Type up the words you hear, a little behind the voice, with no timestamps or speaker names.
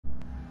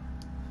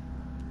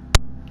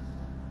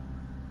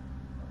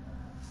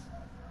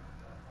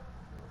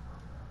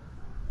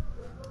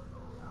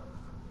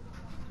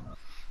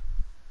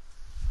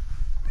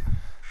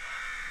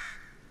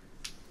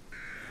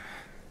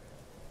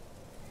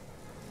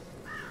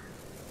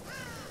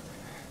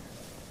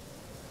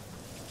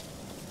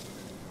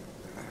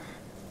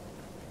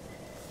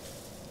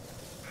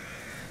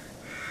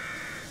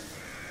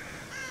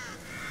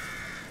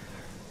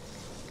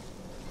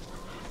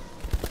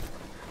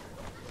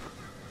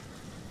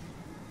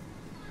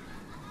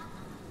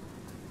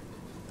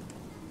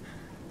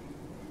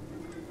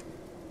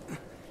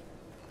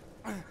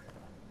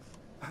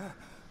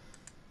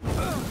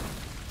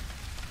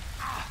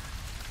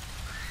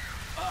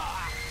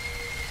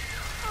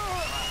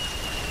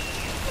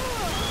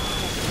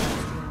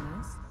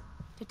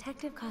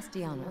Detective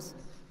Castellanos.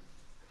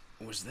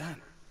 Was that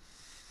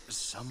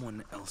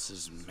someone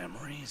else's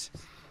memories?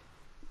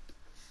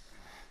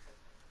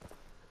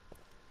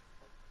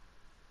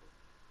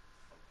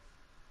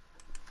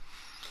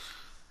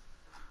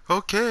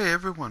 Okay,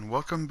 everyone,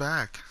 welcome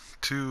back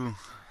to,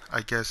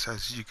 I guess,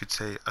 as you could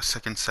say, a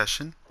second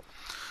session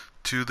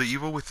to The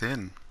Evil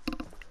Within.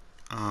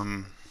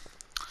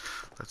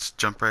 Let's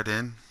jump right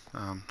in.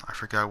 I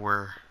forgot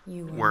where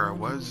I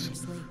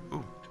was.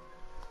 Ooh.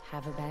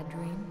 Have a bad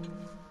dream?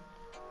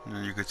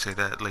 You could say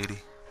that, lady.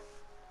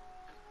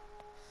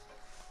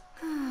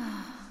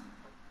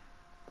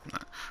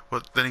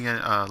 Well, then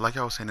again, like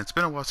I was saying, it's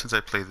been a while since I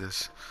played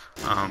this.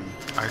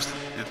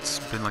 It's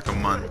been like a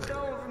month. Let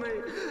go of me!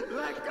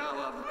 Let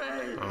go of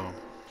me! Oh.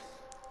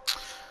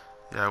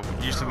 Yeah,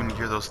 usually when you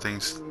hear those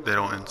things, they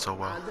don't end so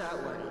well. Not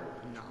that way.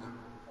 No.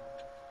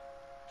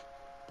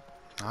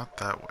 Not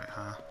that way,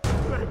 huh?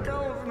 Let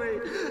go of me!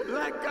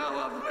 Let go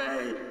of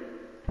me!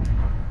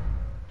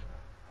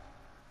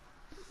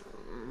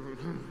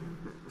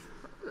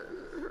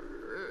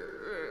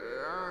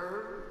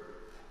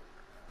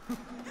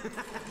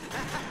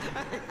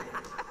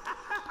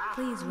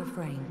 Please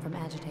refrain from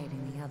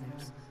agitating the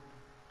others.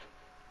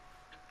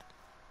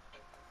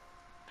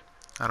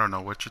 I don't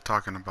know what you're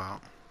talking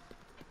about.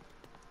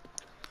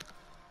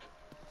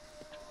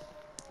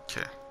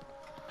 Okay.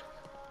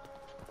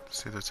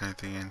 See if there's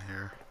anything in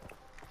here.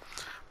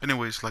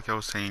 Anyways, like I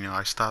was saying,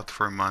 I stopped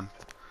for a month.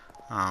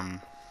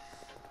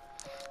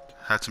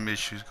 Had some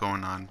issues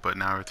going on, but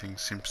now everything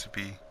seems to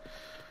be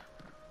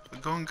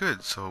going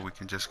good, so we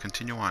can just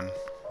continue on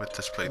with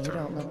this playthrough. You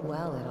don't look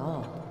well at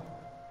all.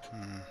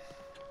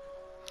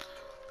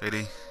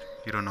 Lady,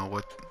 you don't know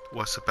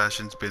what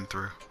Sebastian's been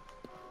through.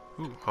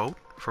 Ooh, hold?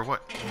 For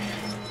what?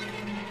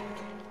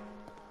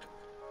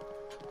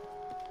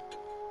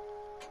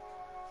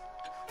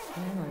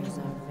 Memories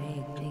are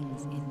vague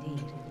things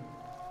indeed.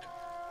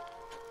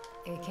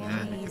 It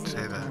can be easy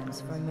at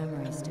times for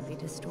memories to be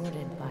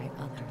distorted by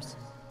others.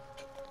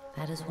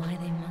 That is why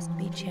they must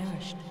be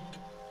cherished.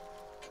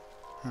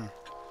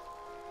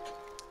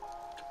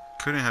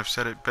 Couldn't have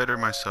said it better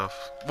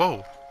myself.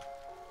 Whoa!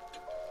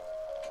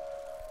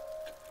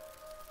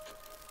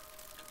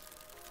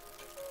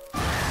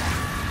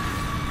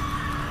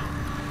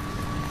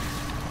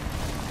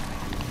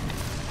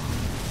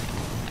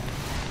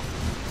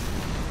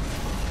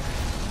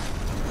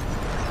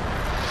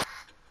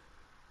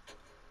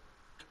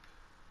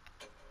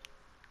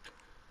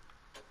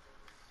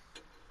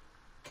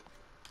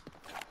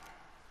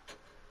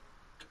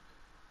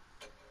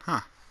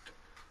 Huh.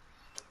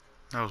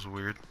 That was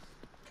weird.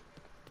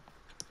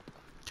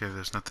 Okay,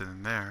 there's nothing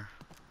in there.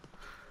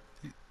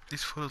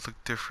 These photos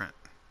look different.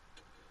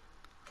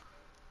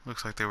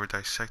 Looks like they were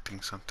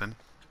dissecting something.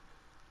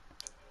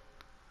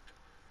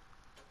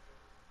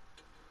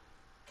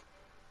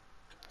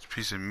 This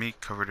piece of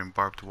meat covered in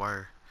barbed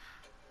wire.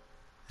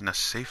 In a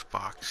safe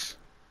box.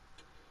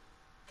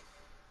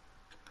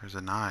 There's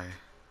an eye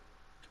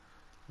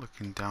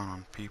looking down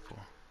on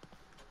people.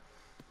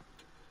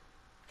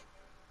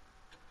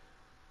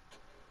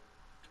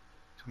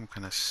 Some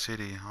kind of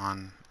city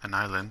on an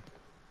island.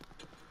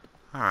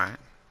 Alright.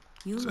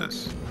 What's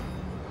this?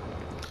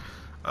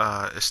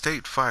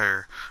 Estate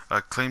fire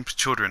claims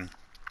children.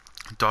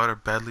 Daughter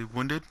badly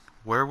wounded.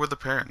 Where were the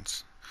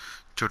parents?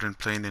 Children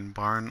playing in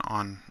barn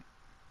on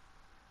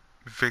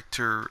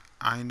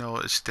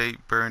Victorino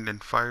estate burned in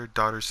fire.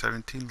 Daughter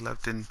 17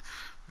 left in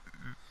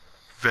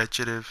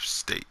vegetative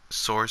state.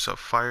 Source of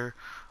fire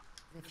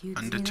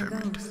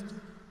undetermined.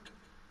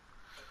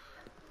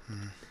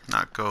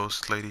 Not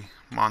ghosts, lady.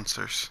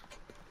 Monsters.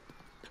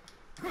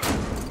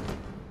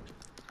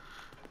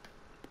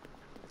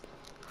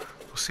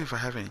 We'll see if I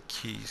have any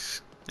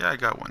keys. Yeah, I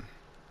got one.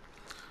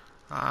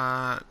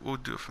 We'll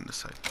do it from this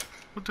side.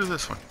 We'll do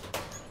this one.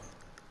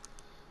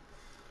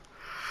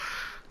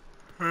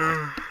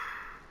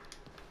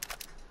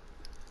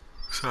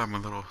 So I'm a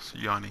little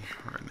yawny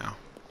right now.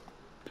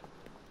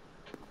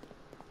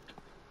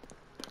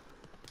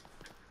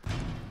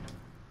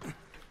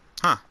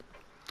 Huh.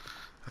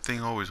 That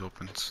thing always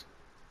opens.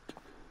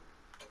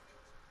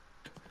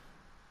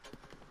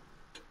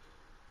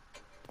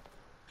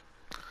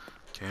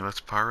 Okay,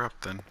 let's power up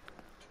then.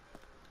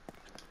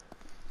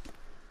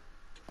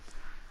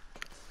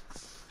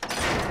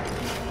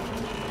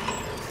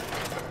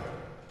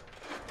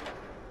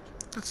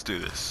 Let's do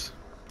this.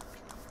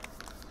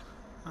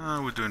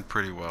 We're doing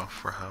pretty well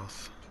for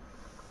health.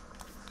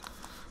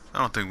 I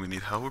don't think we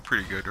need help. We're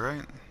pretty good,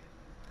 right?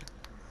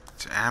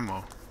 It's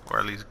ammo, or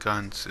at least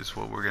guns, is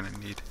what we're gonna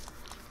need.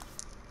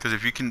 Because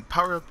if you can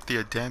power up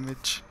the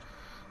damage,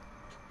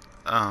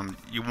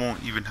 you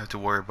won't even have to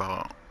worry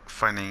about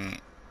finding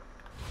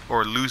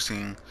or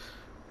losing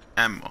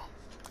ammo.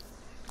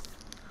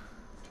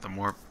 The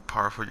more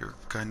powerful your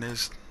gun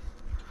is,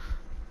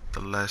 the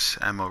less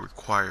ammo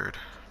required.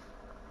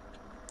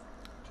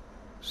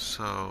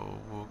 So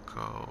we'll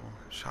go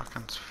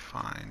shotgun's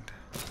fine.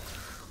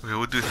 Okay,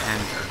 we'll do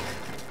handgun.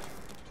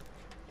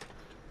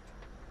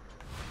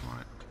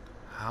 What?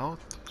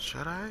 Health?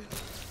 Should I?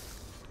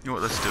 You know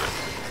what? Let's do it.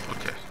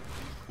 Okay.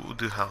 We'll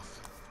do health.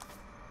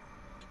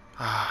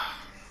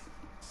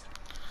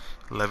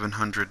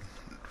 1100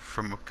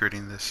 from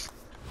upgrading this.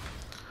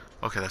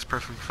 Okay, that's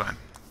perfectly fine.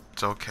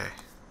 It's okay.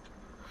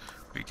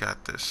 We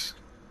got this.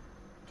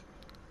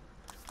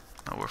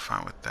 No, we're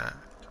fine with that.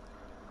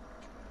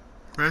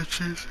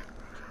 Wrenches.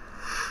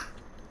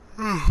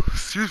 Oh,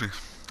 excuse me.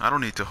 I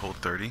don't need to hold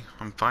 30.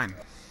 I'm fine.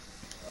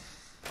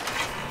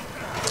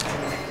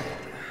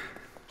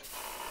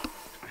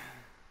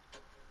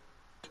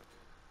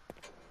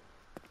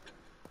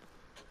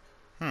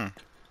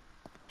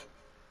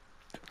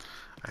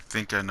 I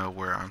think I know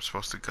where I'm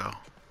supposed to go.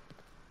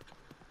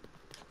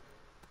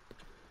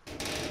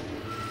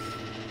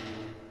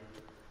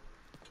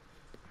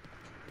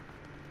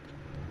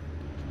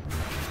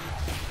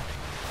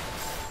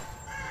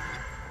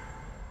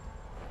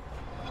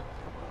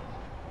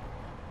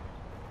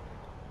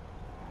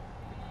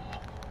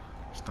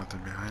 There's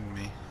nothing behind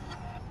me.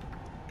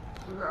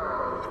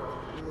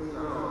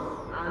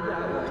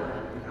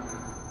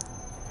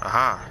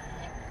 Aha!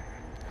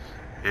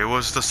 It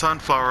was the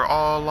sunflower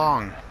all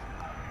along.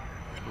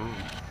 Ooh.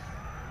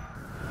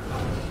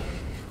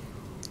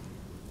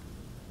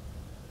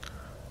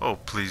 Oh,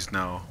 please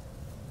no.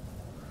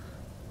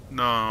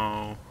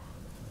 No.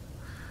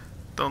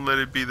 Don't let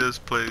it be this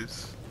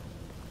place.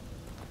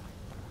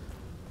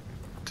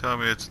 Tell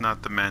me it's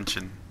not the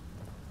mansion.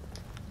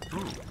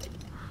 Ooh.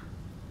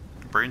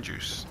 Brain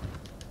juice.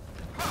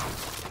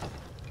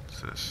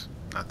 What's this?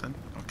 Nothing?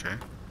 Okay.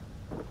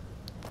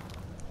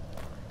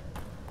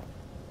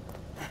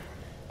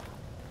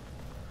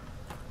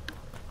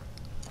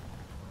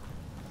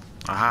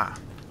 Aha.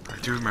 I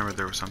do remember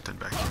there was something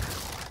back here.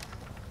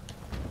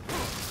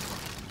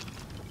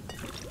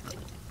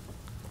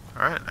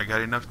 Alright, I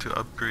got enough to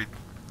upgrade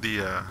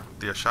the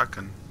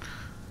shotgun.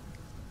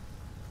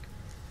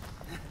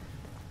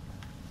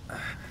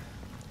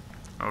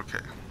 Okay.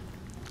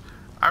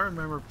 I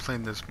remember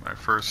playing this my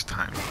first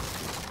time.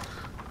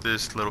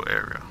 This little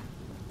area.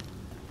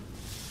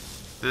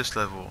 This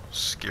level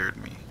scared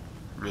me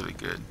really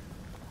good.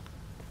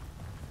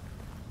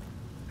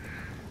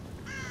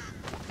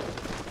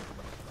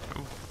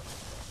 Ooh.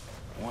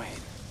 Wait.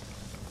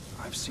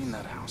 I've seen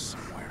that house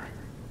somewhere.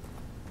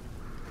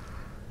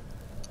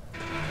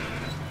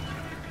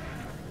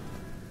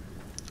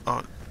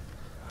 Oh.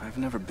 I've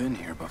never been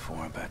here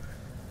before, but...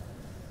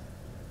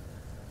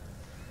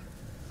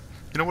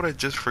 You know what I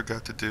just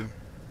forgot to do?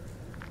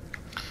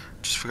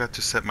 Just forgot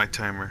to set my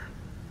timer.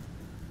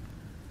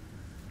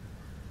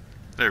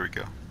 There we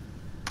go.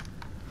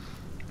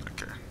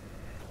 Okay.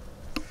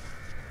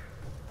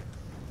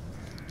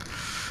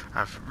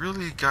 I've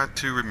really got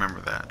to remember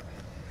that.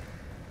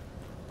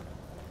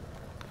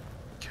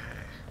 Okay.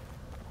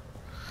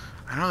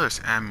 I know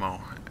there's ammo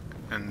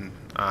and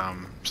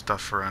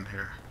stuff around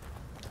here.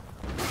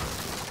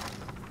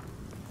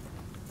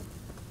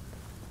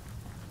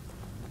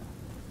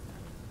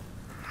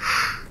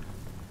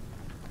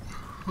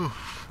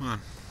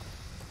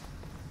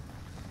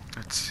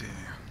 Let's see.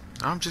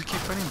 I'm just keep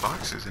finding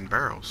boxes and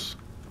barrels.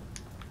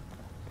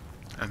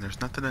 And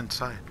there's nothing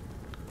inside.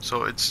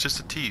 So it's just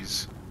a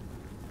tease.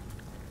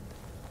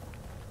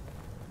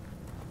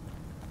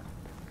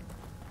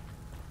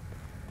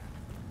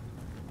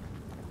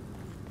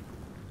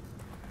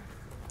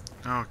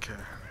 Okay.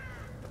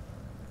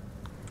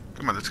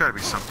 Come on, there's gotta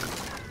be something.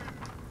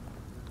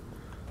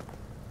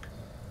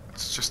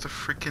 It's just a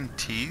freaking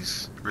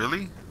tease?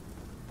 Really?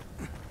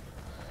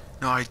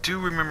 No, I do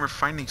remember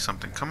finding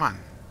something. Come on.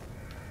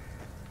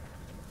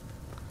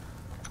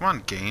 Come on,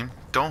 game.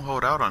 Don't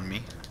hold out on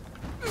me.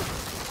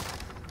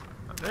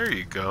 There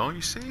you go.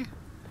 You see?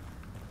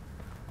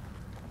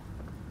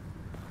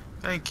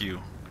 Thank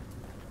you.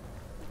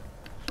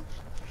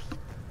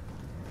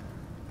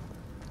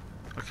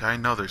 Okay, I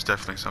know there's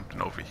definitely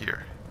something over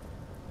here.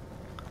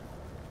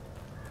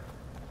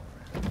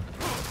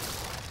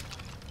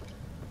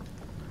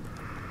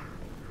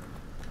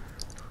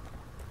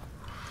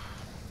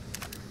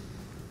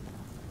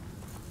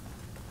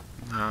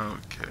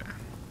 Okay.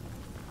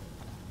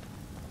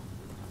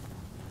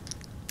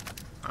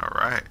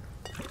 Alright.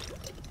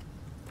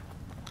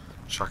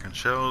 Shotgun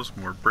shells,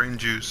 more brain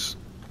juice.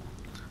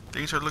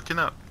 Things are looking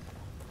up.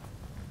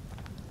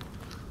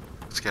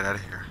 Let's get out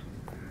of here.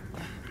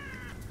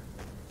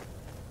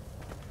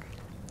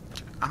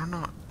 I don't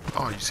know.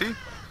 Oh, you see?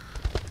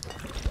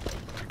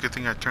 It's a good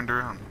thing I turned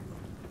around.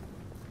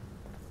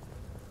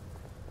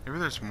 Maybe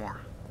there's more.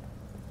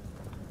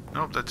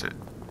 Nope, that's it.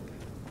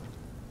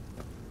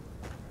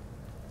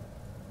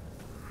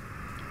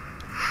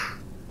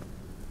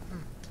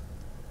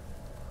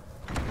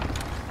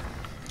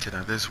 Okay,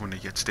 now this is when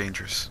it gets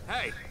dangerous.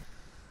 Hey!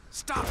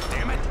 Stop,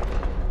 damn it!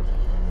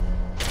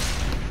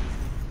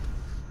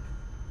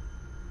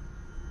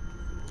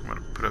 I'm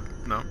gonna put up...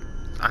 No,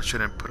 I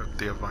shouldn't put up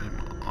the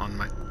volume on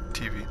my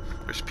TV.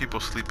 There's people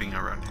sleeping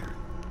around here.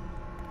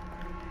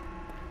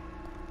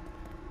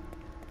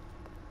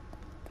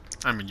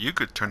 I mean, you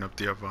could turn up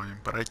the volume,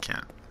 but I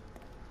can't.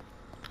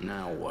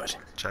 Now what?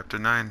 Chapter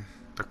 9.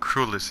 The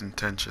Cruelest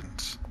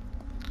Intentions.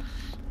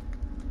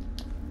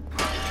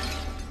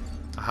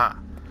 Aha.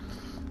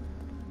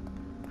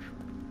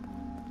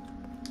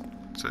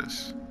 What's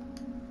this?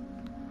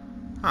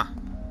 Huh.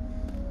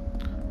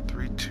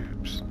 3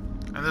 tubes.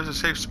 And there's a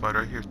safe spot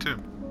right here too.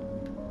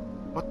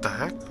 What the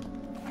heck?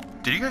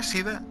 Did you guys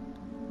see that?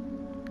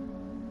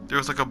 There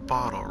was like a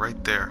bottle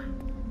right there.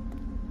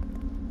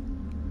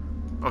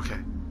 Okay.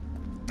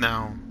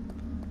 Now,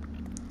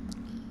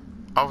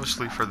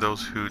 obviously for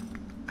those who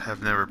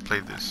have never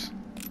played this,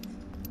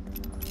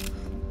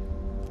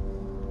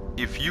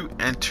 if you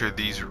enter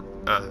this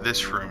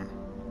room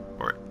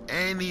or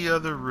any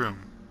other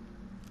room,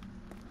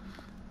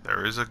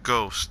 there is a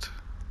ghost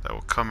that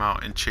will come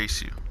out and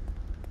chase you.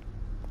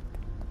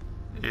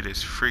 It is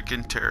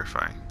freaking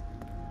terrifying.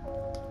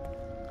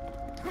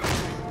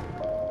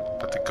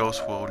 But the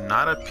ghost will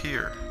not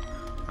appear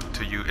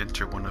until you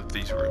enter one of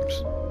these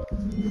rooms.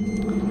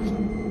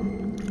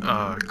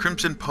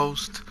 Crimson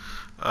Post,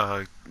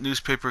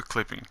 newspaper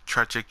clipping.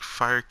 Tragic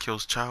fire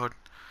kills child.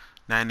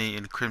 Nanny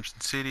in Crimson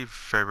City,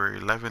 February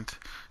 11th,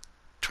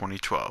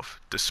 2012.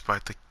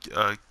 Despite the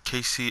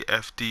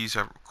KCFD's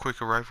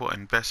quick arrival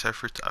and best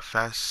efforts, a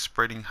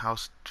fast-spreading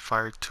house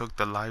fire took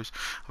the lives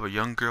of a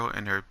young girl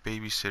and her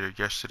babysitter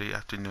yesterday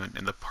afternoon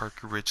in the Park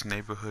Ridge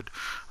neighborhood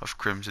of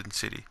Crimson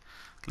City.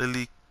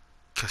 Lily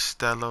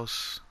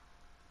Castellanos,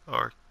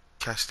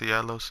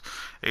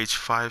 age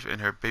 5,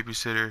 and her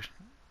babysitter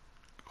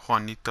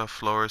Juanita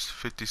Flores,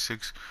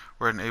 56,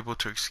 were unable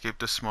to escape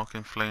the smoke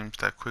and flames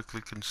that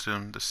quickly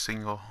consumed the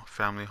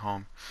single-family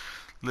home.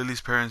 Lily's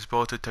parents,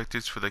 both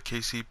detectives for the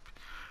KC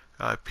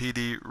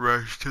PD,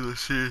 rushed to the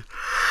scene,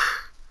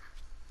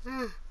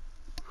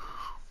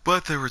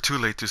 but they were too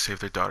late to save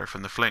their daughter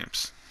from the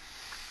flames.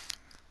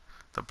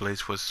 The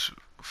blaze was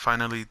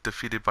finally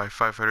defeated by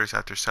firefighters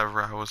after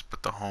several hours,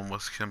 but the home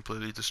was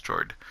completely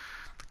destroyed.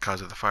 The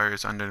cause of the fire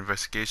is under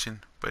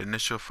investigation, but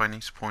initial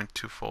findings point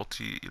to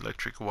faulty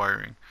electric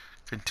wiring.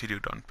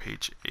 Continued on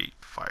page 8.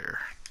 Fire.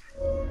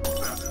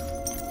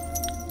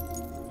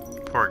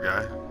 Poor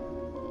guy.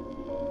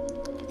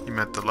 He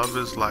met the love of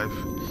his life.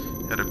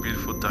 He had a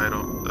beautiful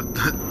daughter.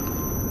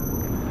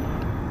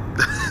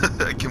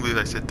 I can't believe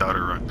I said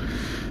daughter wrong.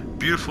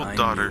 Beautiful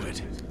daughter,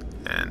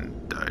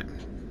 and died.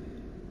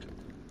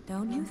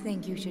 Don't you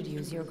think you should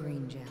use your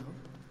green gel?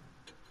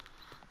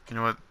 You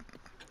know what?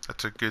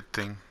 That's a good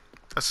thing.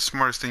 That's the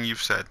smartest thing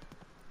you've said.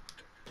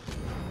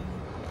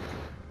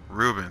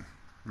 Ruben.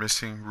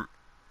 Missing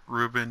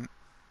Ruben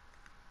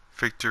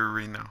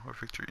Victorino. Or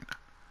Victorina.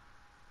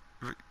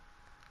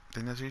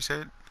 Didn't that's how you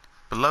say it?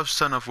 Beloved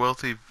son of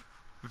wealthy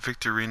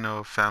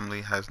Victorino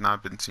family has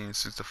not been seen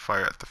since the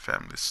fire at the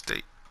family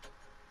estate.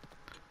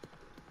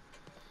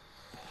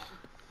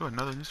 Oh,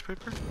 another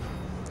newspaper?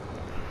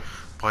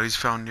 Bodies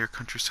found near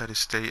countryside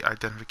estate.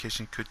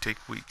 Identification could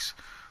take weeks.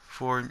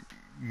 4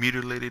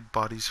 mutilated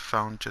bodies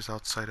found just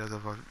outside of the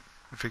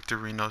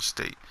Victorino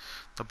estate.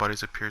 The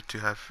bodies appear to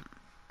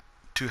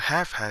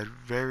have had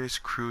various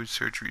crude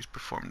surgeries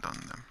performed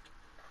on them.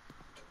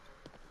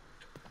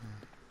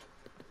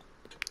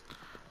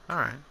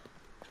 Alright.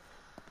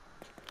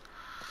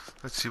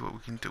 Let's see what we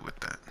can do with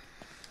that.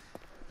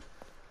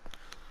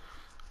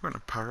 We're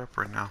gonna power up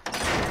right now.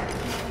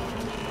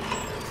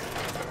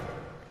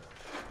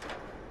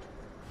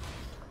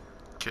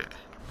 Okay.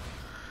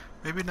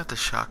 Maybe not the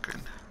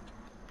shotgun.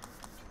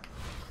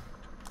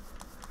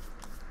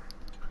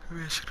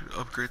 Maybe I should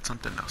upgrade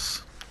something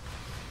else.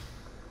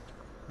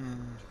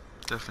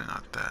 Definitely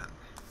not that.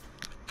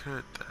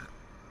 Could that.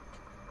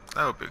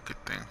 That would be a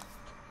good thing.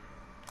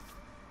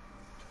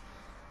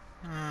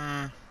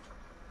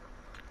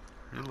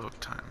 Reload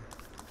time.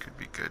 Could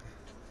be good.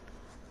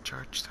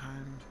 Charge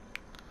time.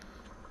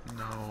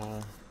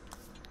 No.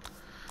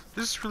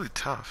 This is really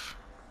tough.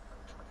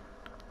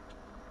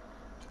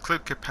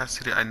 Clip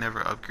capacity, I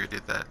never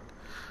upgraded that.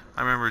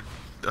 I remember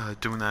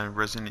doing that in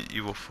Resident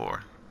Evil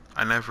 4.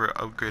 I never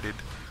upgraded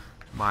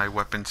my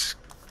weapons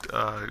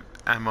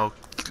ammo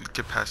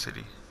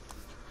capacity.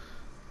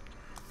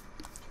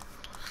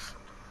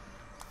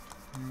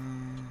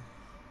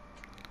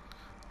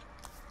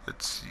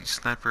 Let's see,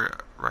 sniper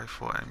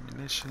rifle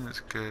ammunition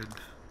is good.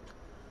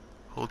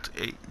 Holds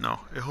 8. No,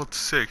 it holds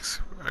 6.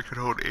 I could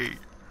hold 8.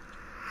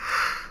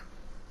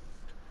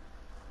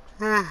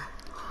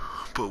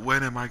 But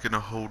when am I gonna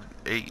hold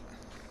 8?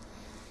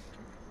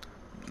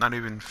 Not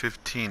even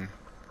 15.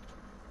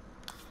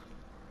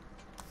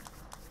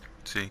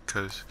 See,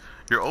 because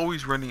you're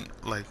always running,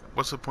 like,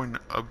 what's the point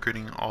of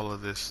upgrading all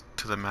of this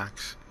to the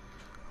max?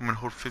 I'm gonna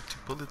hold 50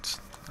 bullets?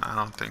 I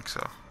don't think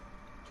so.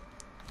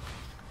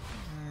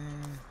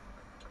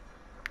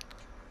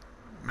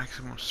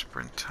 Maximum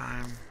sprint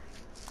time?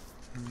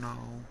 No.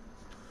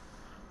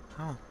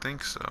 I don't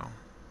think so.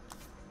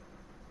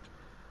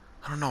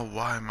 I don't know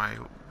why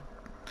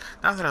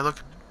now that I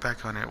look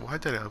back on it, why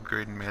did I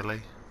upgrade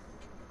melee?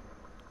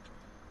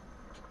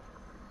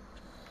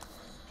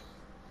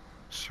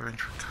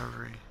 Syringe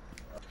recovery.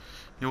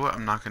 You know what?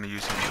 I'm not gonna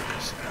use any of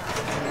this.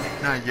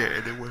 Not yet,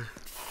 anyway.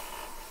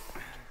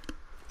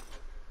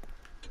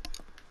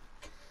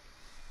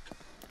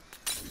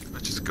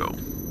 Let's just go.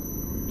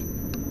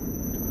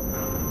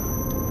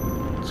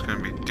 It's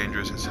gonna be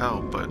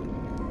hell, but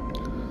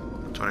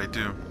that's what I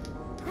do.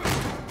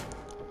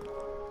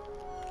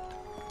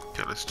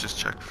 Okay, let's just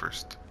check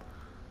first.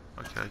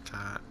 Okay, I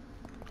got...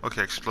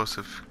 Okay,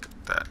 explosive.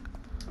 Got that.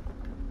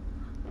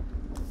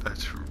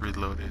 That's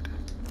reloaded.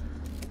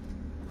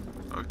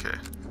 Okay,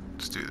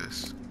 let's do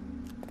this.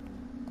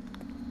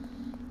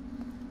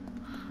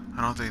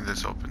 I don't think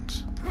this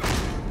opens.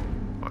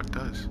 Oh, it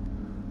does.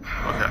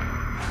 Okay.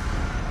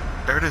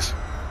 There it is.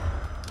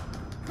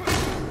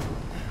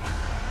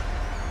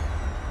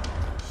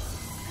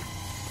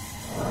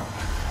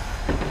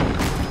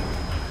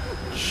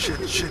 Shit.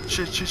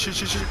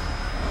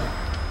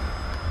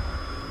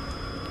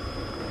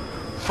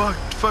 Fuck,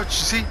 you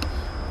see?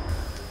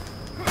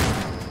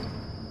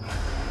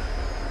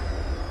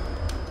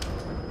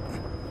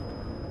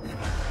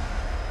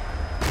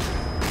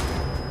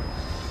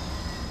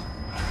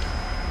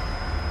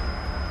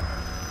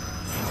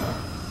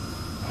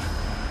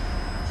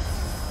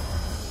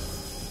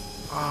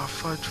 Oh,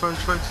 fudge.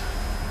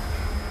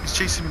 He's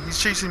chasing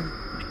me.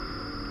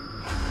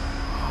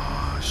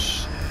 Oh,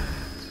 shit.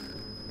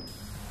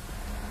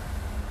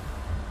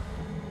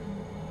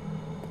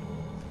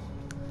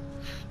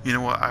 You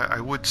know what, I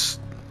would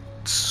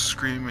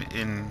scream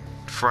in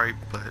fright,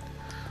 but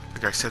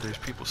like I said, there's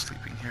people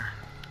sleeping here.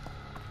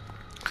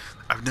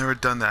 I've never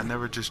done that.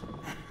 Never just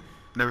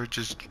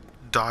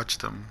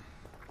dodged them.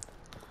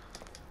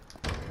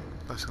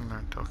 Lesson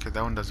learned. Okay,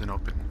 that one doesn't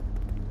open.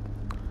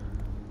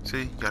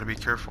 See, you gotta be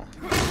careful.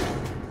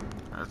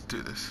 Alright, let's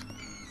do this.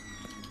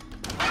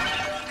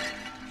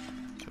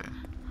 Okay.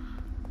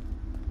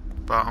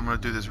 But I'm gonna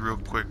do this real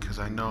quick because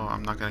I know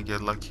I'm not gonna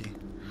get lucky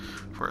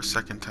for a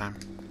second time.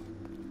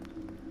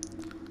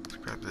 Let's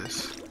grab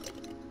this.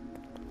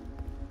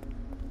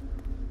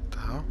 What the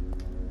hell?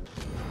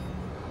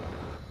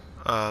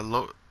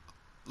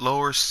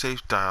 Lower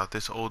safe dial.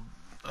 This old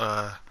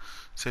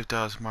safe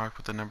dial is marked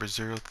with the number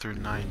 0 through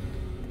 9.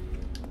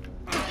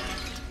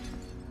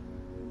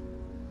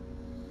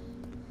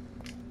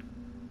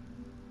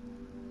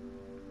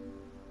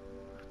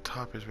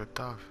 Top is ripped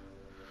off.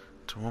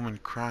 It's a woman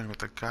crying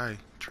with a guy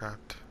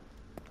trapped.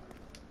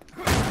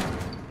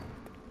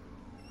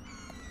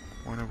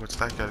 Wonder what's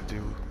that got to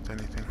do with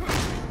anything.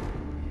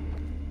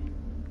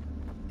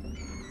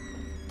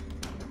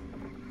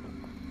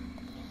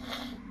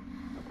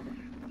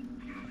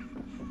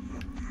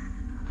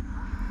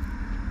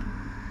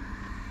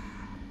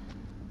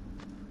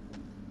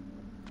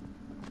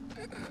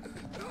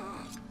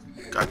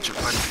 Gotcha,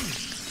 buddy.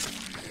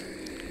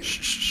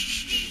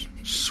 Shh.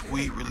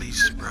 Sweet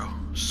release, bro.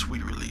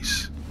 Sweet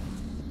release.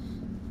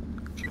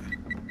 Okay.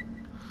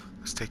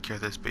 Let's take care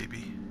of this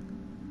baby.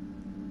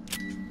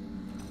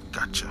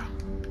 Gotcha.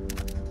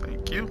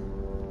 Thank you.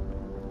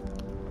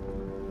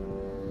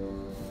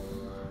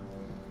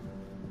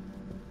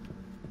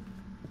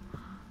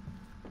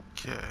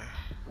 Okay.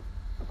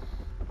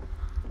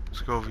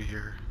 Let's go over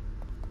here.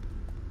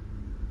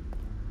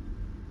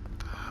 What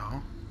the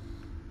hell?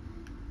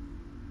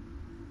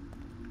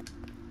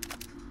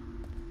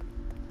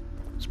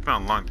 It's been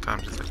a long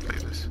time since I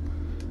played this.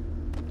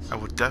 I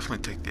would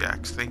definitely take the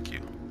axe, thank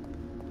you.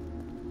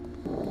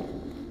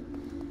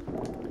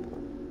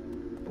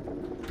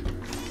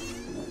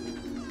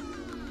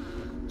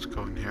 Let's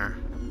go in here.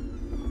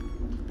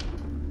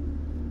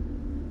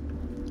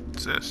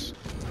 What's this?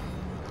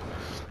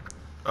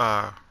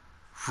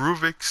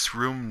 Ruvik's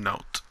room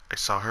note. I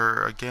saw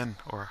her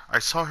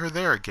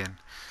there again.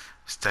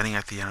 Standing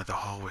at the end of the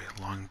hallway,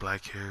 long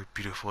black hair,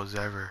 beautiful as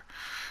ever,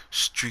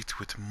 streaked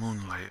with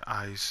moonlight,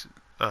 eyes,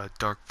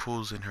 dark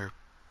pools in her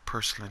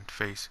porcelain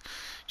face.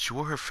 She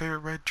wore her favorite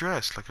red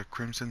dress, like a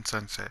crimson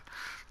sunset,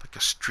 like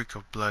a streak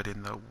of blood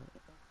in the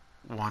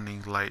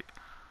waning light.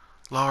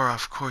 Laura,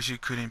 of course you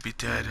couldn't be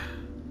dead.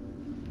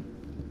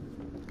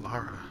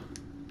 Laura?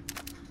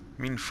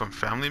 You mean from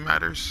Family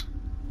Matters?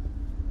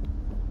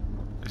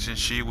 Isn't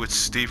she with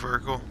Steve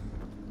Urkel?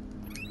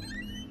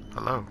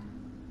 Hello.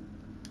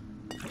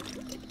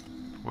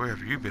 Where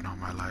have you been all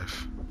my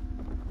life?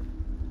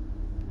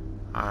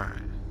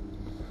 Alright.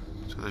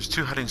 So there's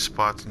 2 hiding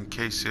spots in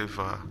case if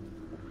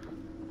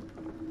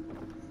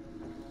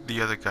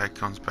the other guy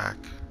comes back.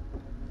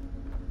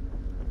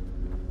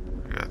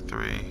 We got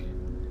 3,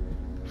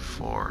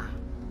 4.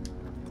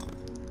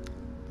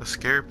 The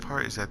scary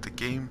part is that the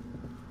game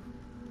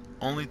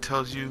only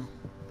tells you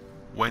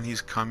when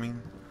he's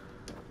coming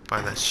by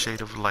that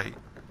shade of light,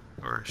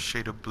 or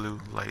shade of blue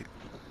light.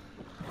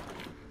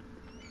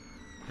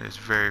 It is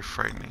very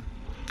frightening.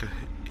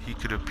 He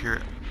could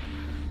appear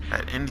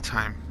at any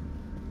time.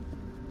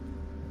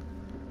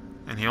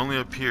 And he only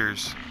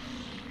appears...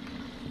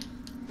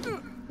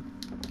 Ooh.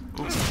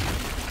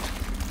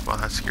 Wow,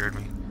 that scared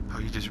me. How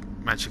he just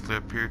magically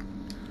appeared.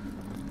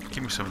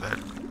 Give me some of that.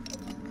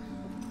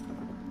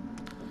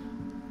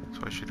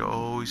 So I should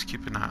always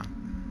keep an eye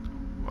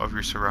of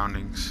your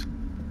surroundings.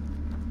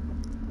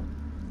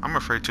 I'm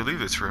afraid to leave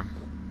this room.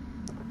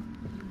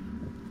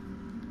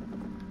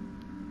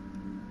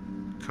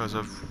 Because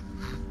of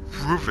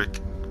Ruvik.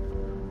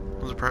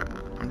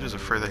 I'm just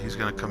afraid that he's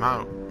gonna come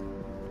out.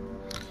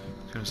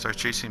 He's gonna start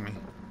chasing me.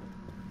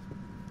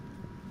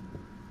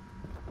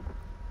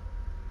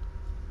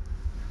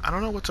 I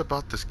don't know what's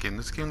about this game.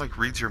 This game like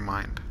reads your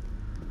mind.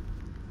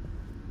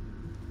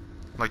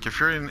 Like if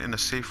you're in a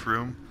safe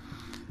room,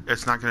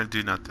 it's not gonna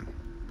do nothing.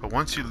 But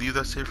once you leave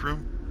that safe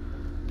room,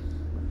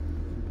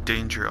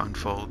 danger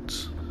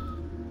unfolds.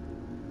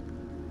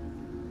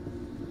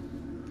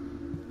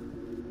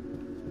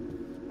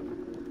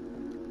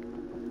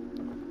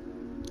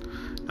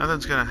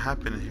 Nothing's gonna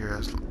happen in here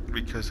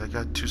because I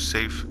got two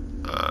safe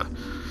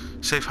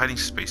hiding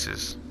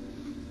spaces.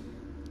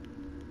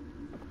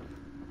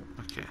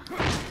 Okay,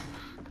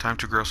 time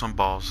to grow some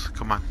balls.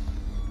 Come on.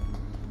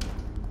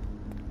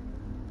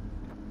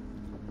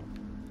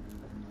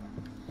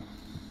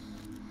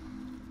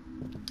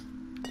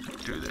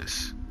 Do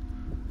this.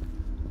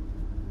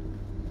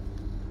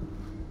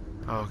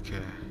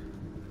 Okay.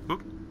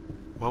 Oop.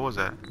 What was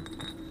that?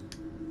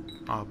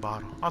 Oh, a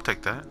bottle. I'll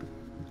take that.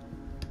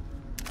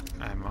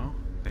 Ammo.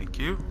 Thank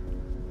you.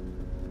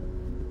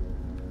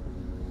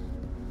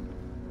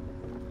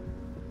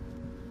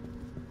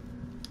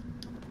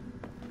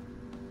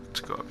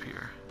 Let's go up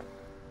here.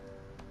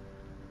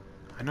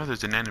 I know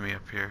there's an enemy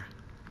up here.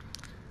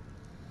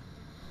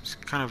 It's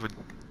kind of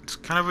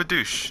a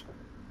douche.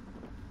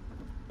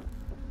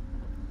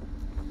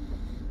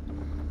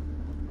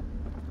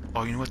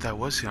 Oh, you know what? That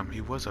was him.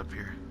 He was up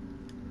here.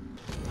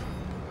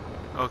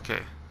 Okay.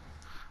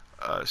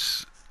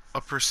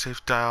 Upper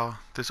safe dial.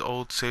 This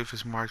old safe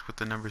is marked with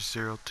the numbers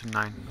 0 to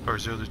 9 or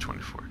 0 to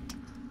 24.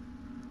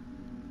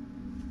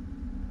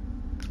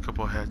 A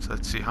couple of heads.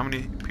 Let's see how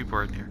many people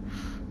are in here.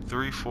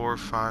 3, 4,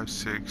 5,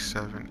 6,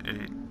 7,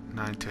 8,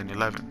 9, 10,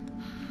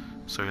 11.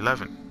 So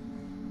 11.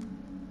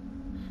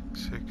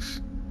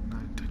 6,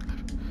 9, 10,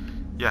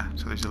 11. Yeah,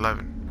 so there's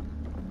 11.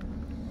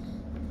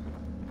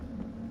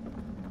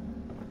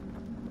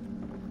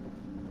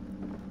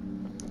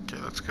 Okay,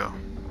 let's go.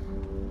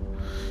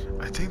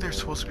 I think there's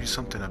supposed to be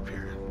something up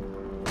here.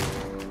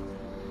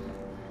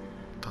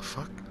 The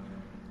fuck?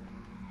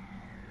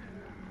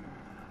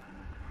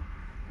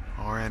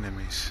 Or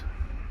enemies.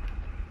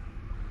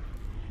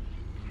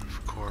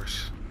 Of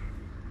course.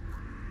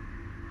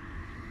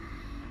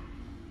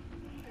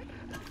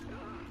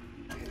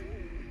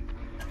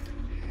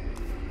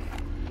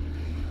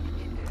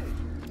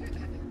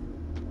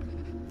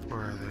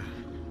 Where are they?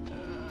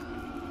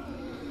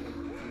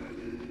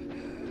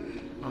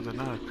 Oh, they're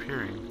not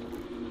appearing.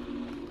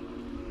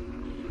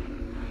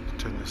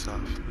 Turn this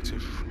off. Let's see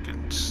if we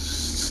can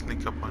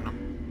sneak up on them.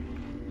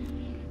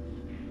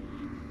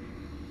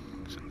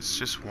 It's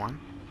just one.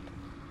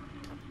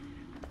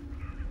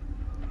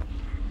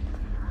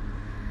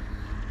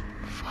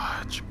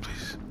 Fudge,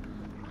 please.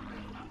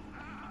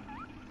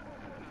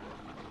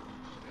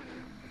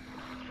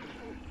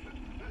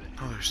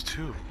 Oh, there's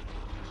two.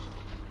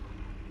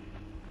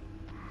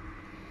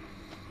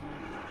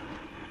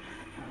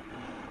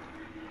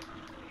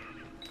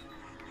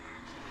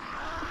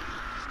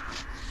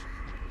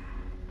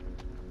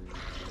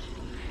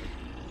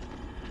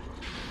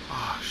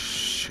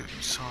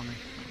 He saw me.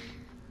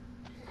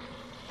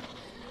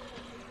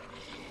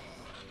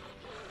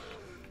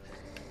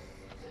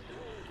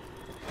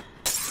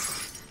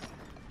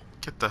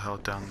 Get the hell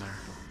down there.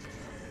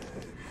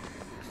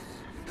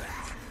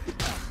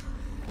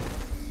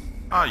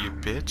 Ah, you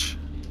bitch.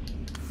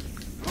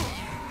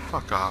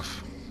 Fuck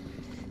off.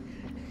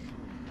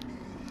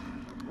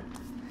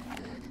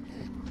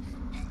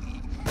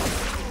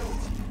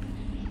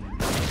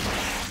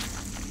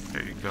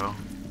 There you go.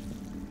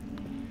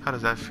 How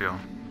does that feel?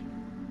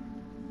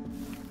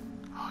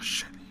 Oh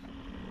shit.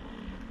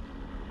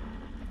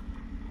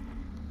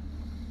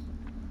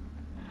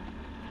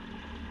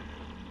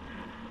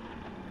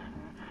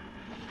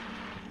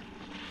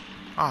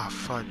 Ah,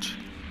 fudge.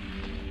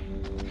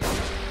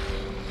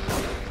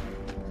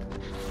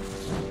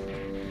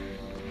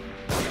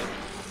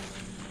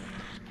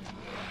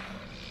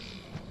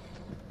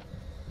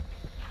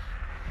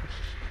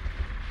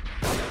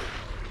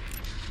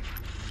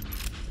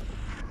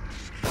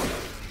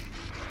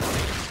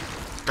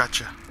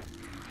 Gotcha.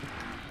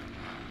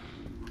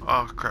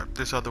 Oh crap,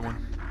 this other one.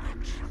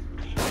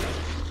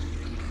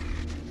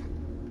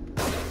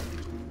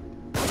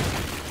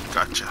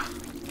 Gotcha.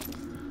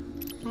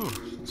 Ooh,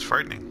 it's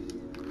frightening.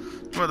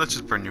 Well, let's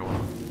just burn you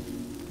all.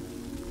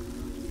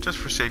 Just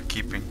for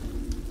safekeeping.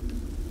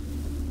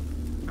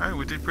 Alright,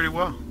 we did pretty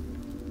well.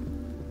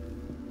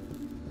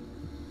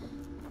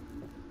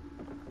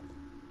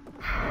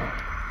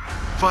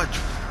 Fudge!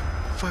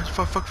 Fudge,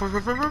 fuck, fuck, fuck,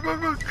 fuck, fuck, fuck,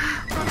 fuck, fuck.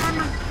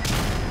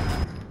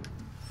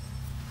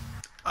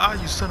 Ah,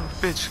 you son of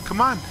a bitch.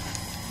 Come on.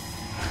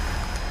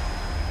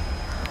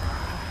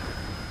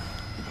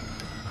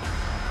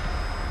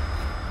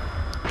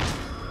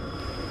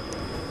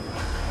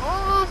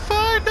 Oh,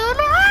 fine. No,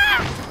 no.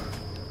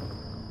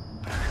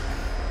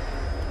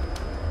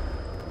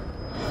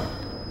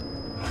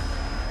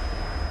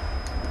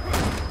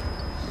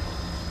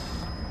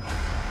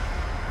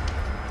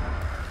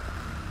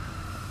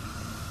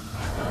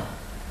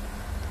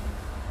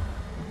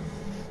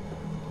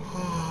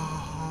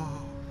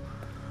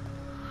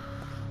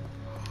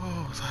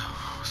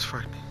 That was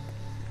frightening.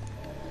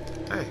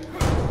 Hey,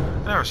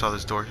 I never saw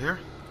this door here.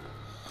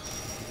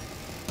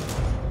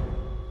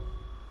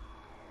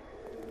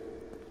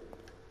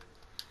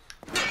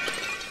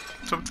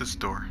 What's up with this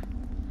door?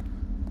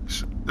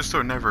 This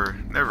door never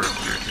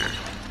appeared here.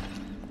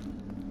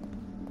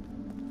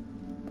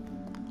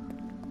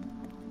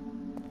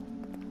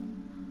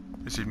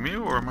 Is it me,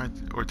 or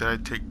did I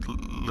take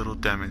little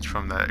damage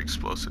from that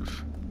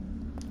explosive?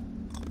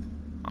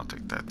 I'll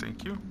take that,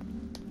 thank you.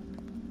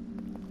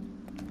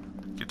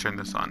 You can turn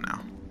this on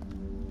now.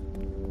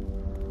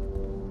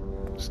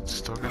 Is it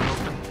still gonna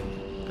open?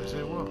 Yes,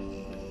 it will.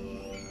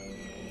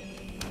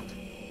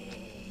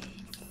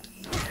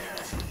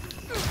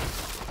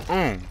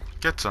 Boom!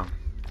 Get some.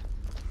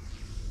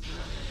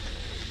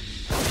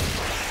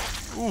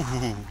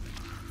 Ooh.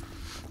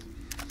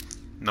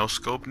 No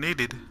scope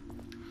needed.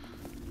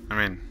 I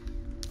mean,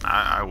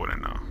 I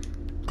wouldn't know.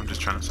 I'm just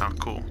trying to sound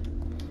cool.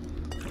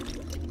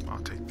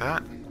 I'll take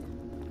that.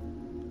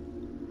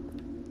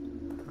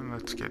 And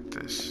let's get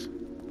this.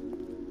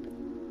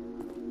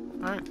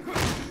 Alright.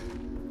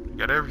 We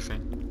got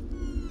everything.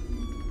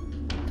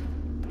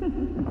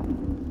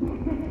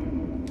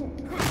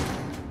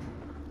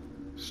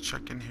 Let's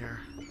check in here.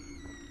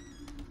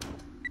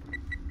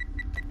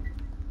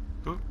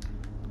 Oop.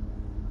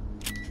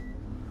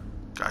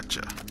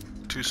 Gotcha.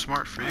 Too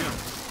smart for you.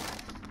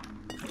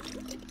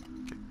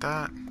 Get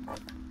that.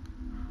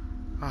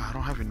 Oh, I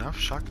don't have enough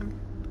shotgun?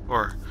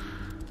 Or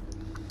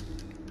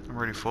I'm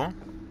already full?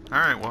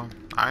 Alright, well,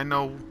 I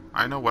know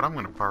what I'm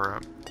gonna power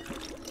up.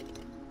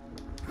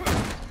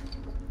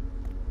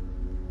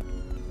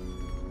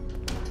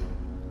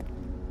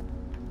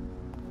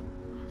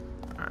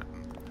 Alright.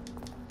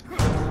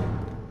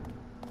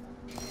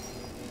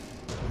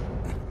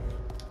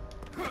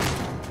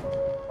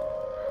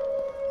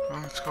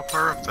 Well, let's go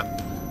power up then.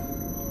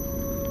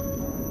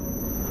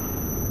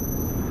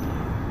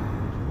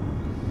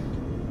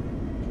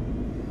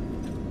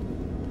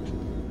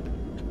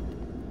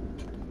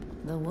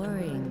 The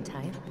worrying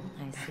type,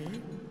 I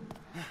see.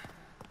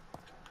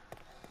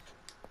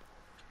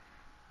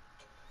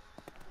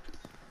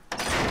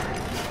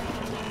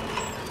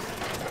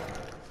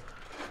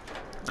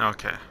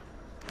 Okay.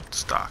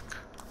 Stock.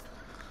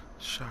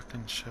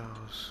 Shotgun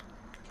shells.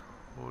 Can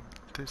hold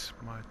this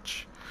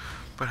much.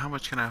 But how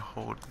much can I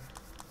hold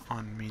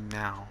on me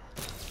now?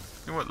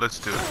 You know what? Let's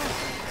do it.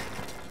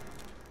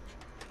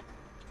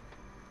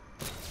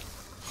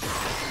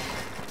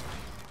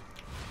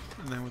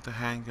 And then with the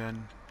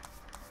handgun,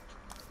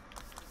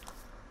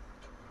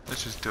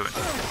 let's just do it.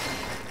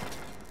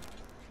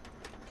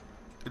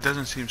 It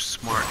doesn't seem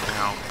smart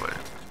now, but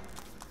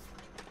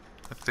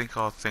I think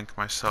I'll thank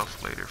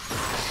myself later for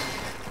this.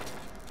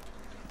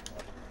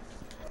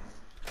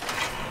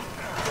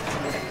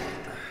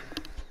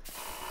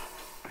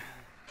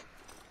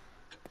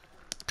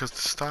 Because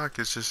the stock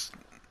is just...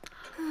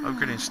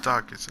 upgrading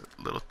stock is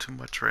a little too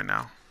much right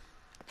now.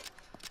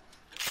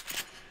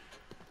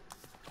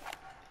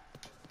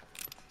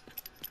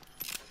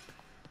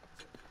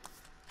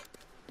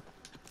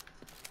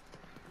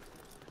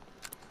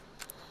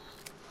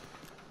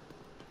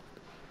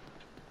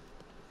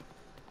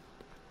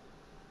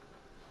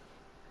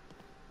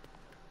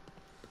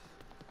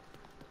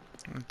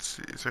 Let's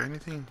see, is there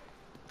anything,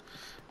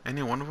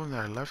 any one of them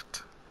that I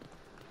left?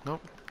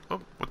 Nope. Oh,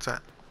 what's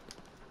that?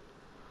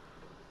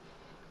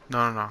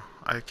 No,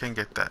 I can't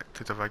get that,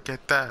 because if I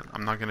get that,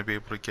 I'm not going to be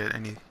able to get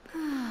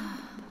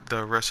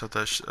the rest of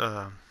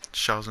the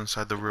shells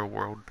inside the real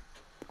world.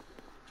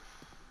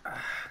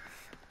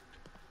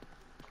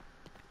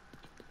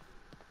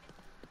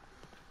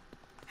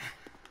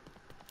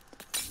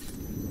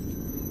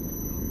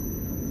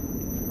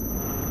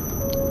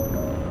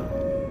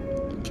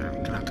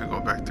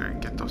 Back there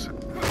and get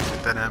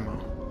that ammo.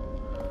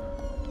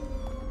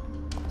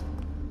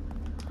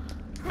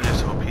 I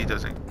just hope he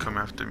doesn't come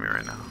after me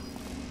right now.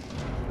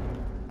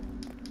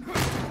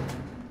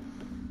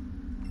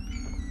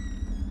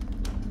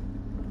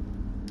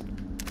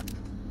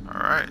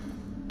 Alright,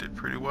 did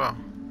pretty well.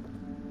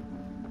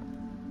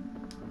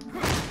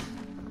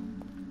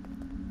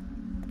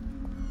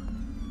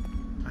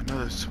 I know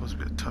there's supposed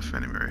to be a tough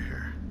enemy right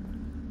here.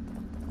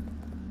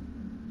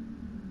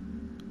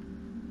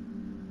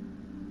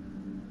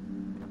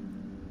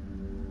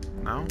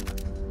 No?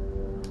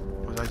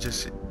 Was I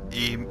just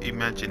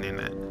imagining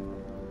it?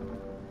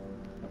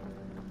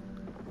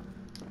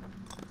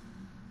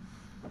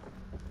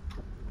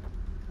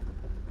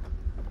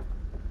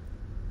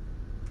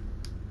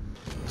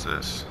 What's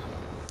this?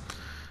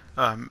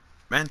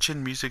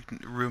 Mansion music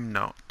room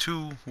note.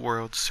 2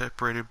 worlds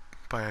separated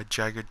by a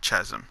jagged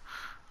chasm.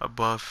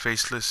 Above,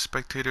 faceless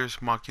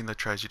spectators mocking the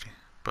tragedy.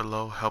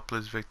 Below,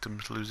 helpless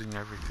victims losing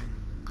everything.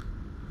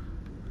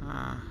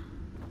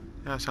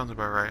 Yeah, sounds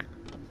about right.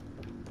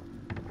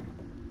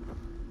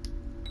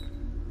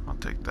 I'll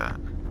take that.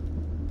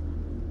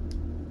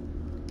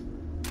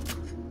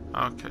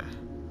 Okay.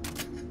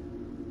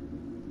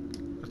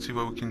 Let's see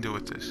what we can do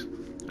with this.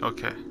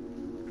 Okay.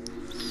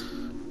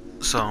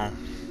 So,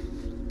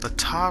 the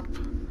top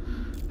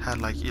had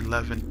like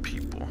 11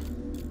 people.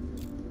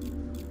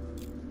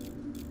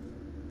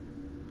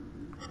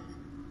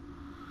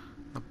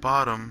 The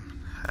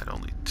bottom had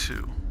only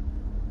 2.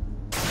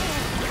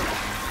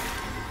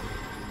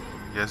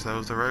 Guess that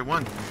was the right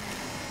one.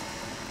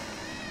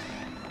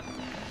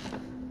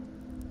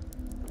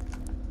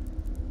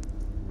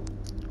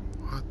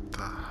 What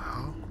the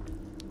hell?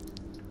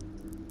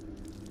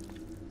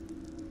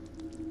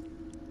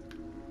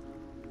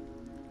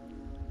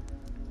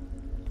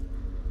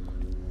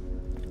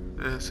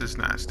 This is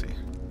nasty.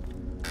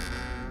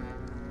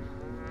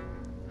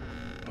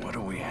 What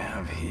do we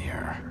have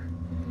here?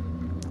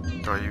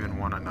 Do I even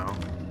want to know?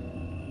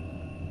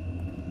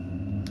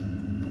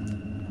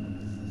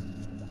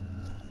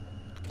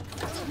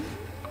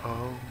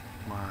 Oh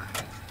my.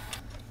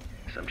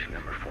 Subject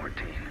number 14.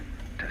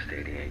 Test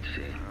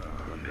ADHD.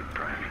 Limbic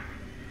priming.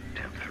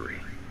 Temp 3.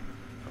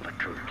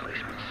 Electrode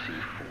replacement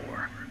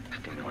C4.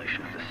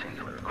 Stimulation of the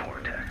singular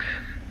cortex.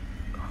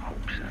 The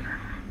Hope Center.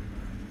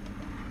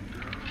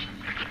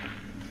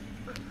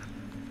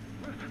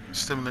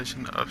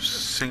 Stimulation of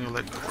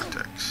cingulate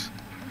cortex.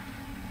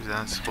 Is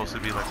that supposed to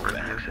be like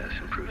right here? Access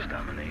improves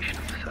domination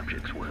of the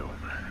subject's will,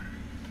 but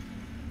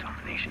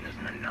domination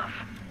isn't enough.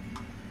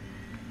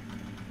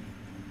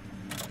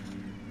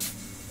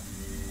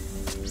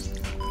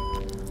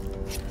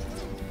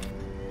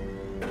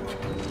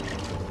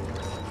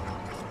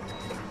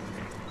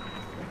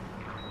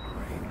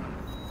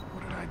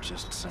 What did I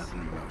just set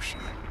in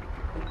motion?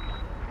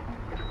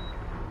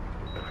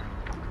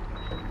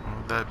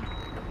 Well,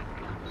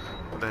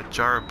 that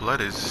jar of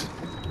blood is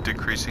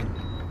decreasing.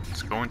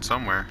 It's going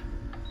somewhere.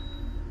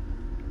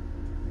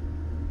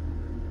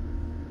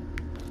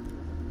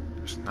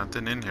 There's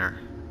nothing in here.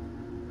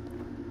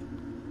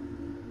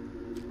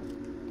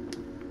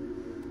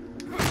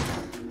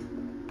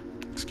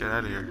 Let's get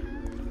out of here.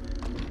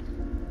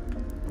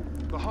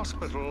 The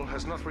hospital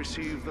has not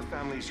received the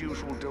family's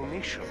usual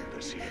donation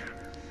this year.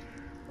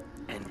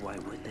 And why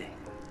would they?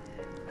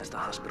 Has the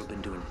hospital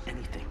been doing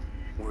anything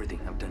worthy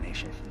of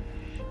donation?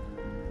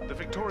 The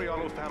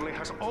Victoriano family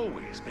has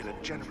always been a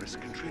generous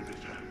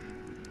contributor.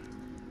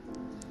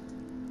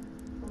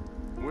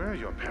 Where are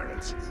your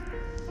parents?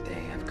 They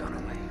have gone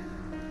away.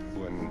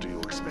 When do you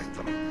expect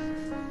them?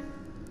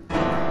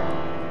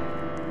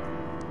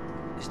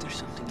 Is there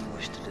something you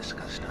wish to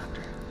discuss,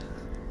 Doctor?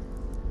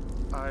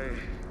 I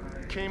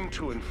came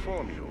to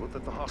inform you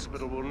that the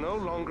hospital will no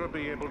longer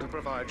be able to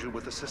provide you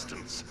with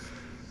assistance.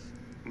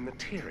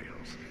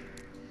 Materials.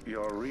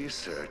 Your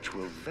research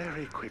will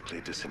very quickly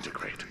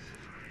disintegrate.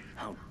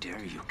 How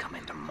dare you come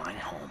into my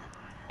home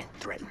and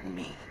threaten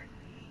me?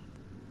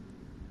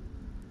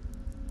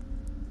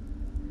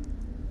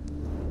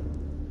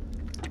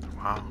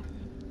 Wow.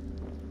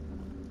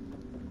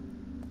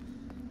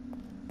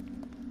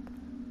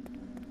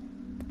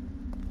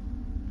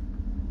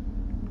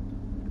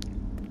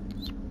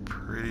 It's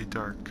pretty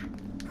dark.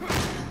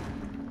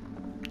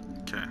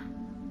 Okay.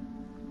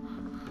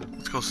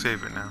 Let's go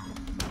save it now.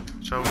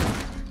 Shall we?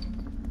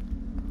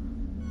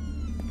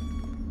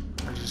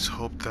 I just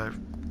hope that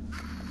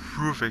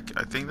Ruvik,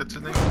 I think that's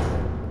his name,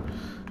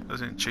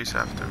 doesn't chase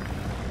after me.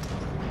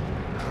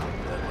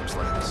 That looks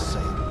like the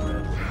same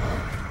red.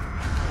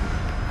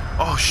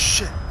 Oh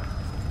shit!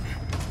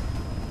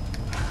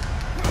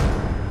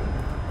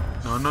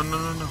 No, no, no,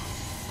 no, no.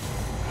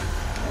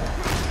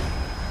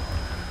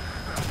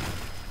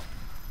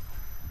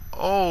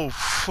 Oh,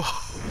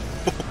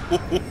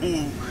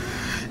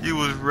 he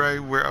was right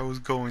where I was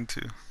going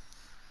to.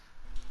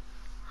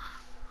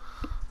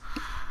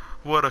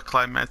 What a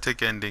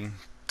climactic ending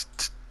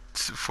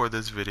for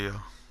this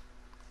video.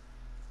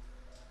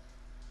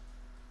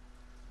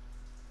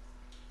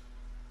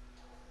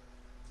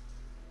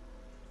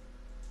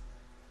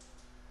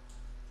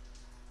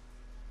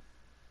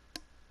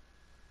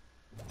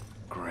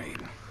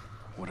 Great.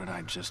 What did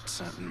I just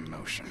set in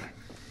motion?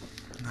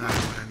 I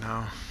wouldn't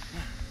know.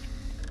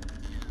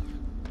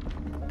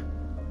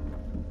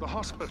 The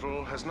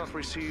hospital has not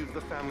received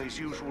the family's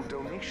usual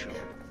donation.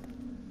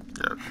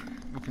 Yeah,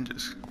 we can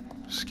just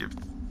skip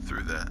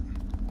through that.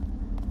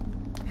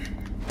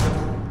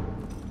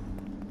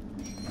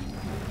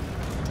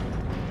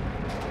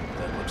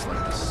 That looks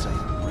like the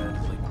same red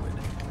liquid.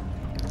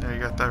 Yeah, you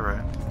got that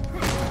right.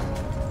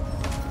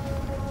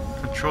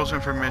 Controls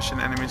information.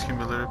 Enemies can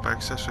be alerted by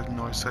excessive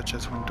noise, such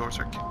as when doors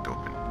are kicked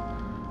open.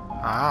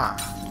 Ah.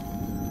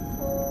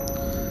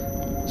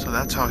 So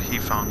that's how he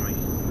found me.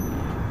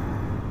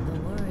 The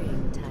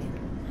worrying type,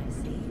 I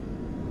see.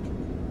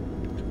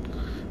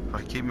 If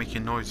I keep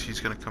making noise, he's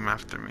gonna come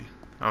after me.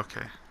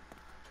 Okay.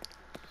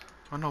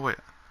 Oh no, wait.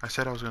 I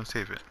said I was gonna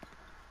save it.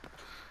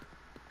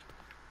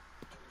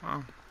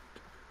 Oh.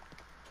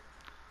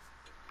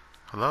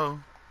 Hello?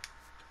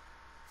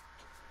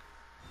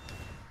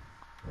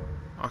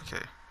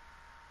 Okay.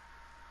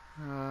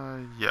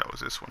 Yeah, it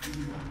was this one.